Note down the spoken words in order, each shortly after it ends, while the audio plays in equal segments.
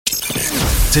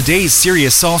Today's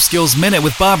Serious Soft Skills Minute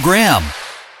with Bob Graham.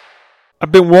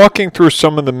 I've been walking through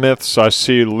some of the myths I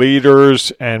see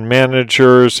leaders and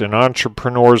managers and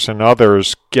entrepreneurs and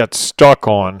others get stuck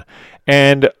on.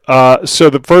 And so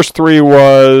the first three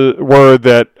were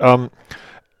that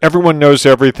everyone knows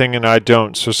everything and I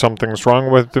don't, so something's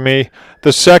wrong with me.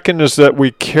 The second is that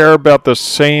we care about the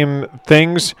same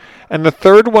things. And the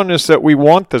third one is that we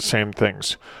want the same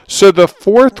things. So the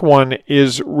fourth one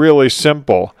is really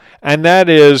simple, and that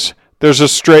is there's a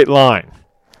straight line.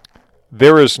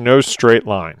 There is no straight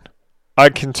line. I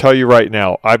can tell you right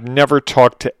now, I've never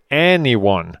talked to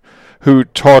anyone who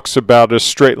talks about a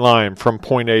straight line from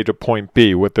point A to point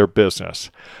B with their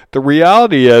business. The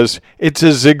reality is it's a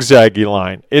zigzaggy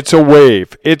line. It's a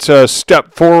wave. It's a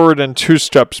step forward and two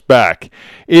steps back.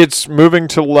 It's moving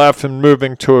to the left and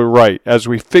moving to the right. As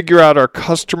we figure out our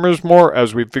customers more,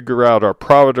 as we figure out our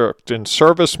product and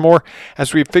service more,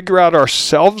 as we figure out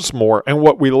ourselves more and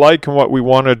what we like and what we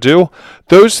want to do,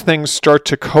 those things start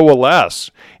to coalesce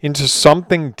into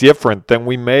something different than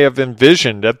we may have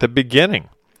envisioned at the beginning.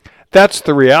 That's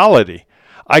the reality.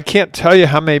 I can't tell you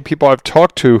how many people I've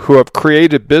talked to who have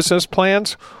created business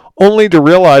plans only to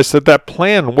realize that that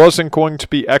plan wasn't going to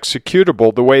be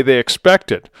executable the way they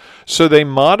expected. So they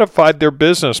modified their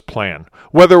business plan,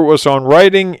 whether it was on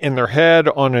writing in their head,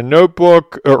 on a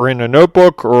notebook, or in a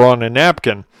notebook, or on a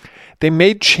napkin. They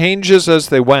made changes as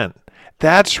they went.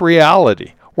 That's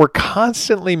reality. We're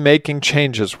constantly making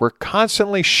changes. We're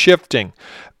constantly shifting.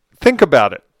 Think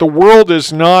about it. The world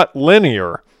is not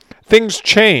linear. Things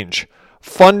change.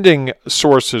 Funding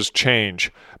sources change.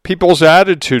 People's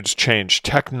attitudes change.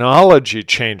 Technology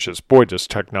changes. Boy, does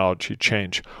technology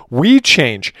change. We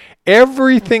change.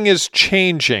 Everything is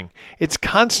changing. It's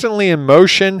constantly in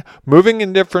motion, moving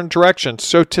in different directions.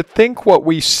 So to think what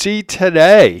we see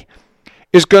today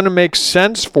is going to make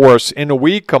sense for us in a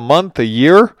week, a month, a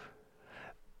year,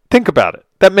 think about it.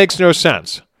 That makes no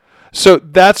sense. So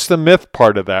that's the myth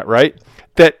part of that, right?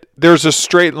 That there's a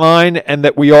straight line and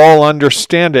that we all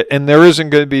understand it and there isn't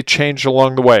going to be change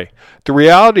along the way. The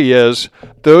reality is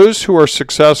those who are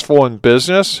successful in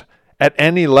business at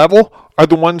any level are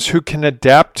the ones who can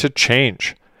adapt to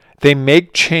change. They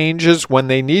make changes when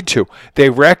they need to. They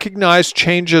recognize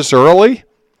changes early,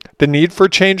 the need for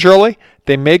change early.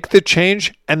 They make the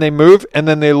change and they move and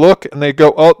then they look and they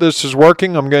go, oh, this is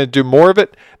working. I'm going to do more of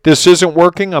it. This isn't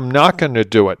working. I'm not going to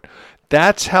do it.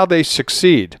 That's how they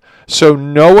succeed. So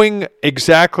knowing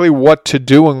exactly what to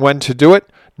do and when to do it,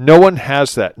 no one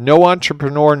has that. No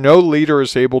entrepreneur, no leader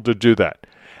is able to do that.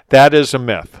 That is a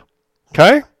myth.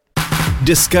 Okay?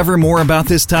 Discover more about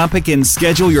this topic and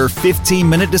schedule your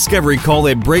 15-minute discovery call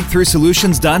at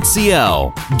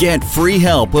breakthroughsolutions.co. Get free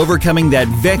help overcoming that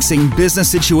vexing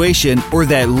business situation or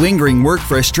that lingering work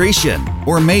frustration.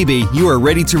 Or maybe you are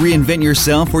ready to reinvent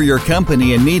yourself or your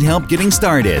company and need help getting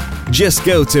started. Just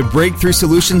go to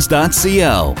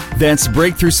breakthroughsolutions.co. That's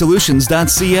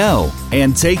breakthroughsolutions.co.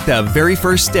 And take the very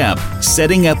first step,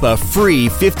 setting up a free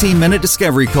 15-minute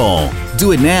discovery call.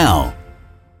 Do it now.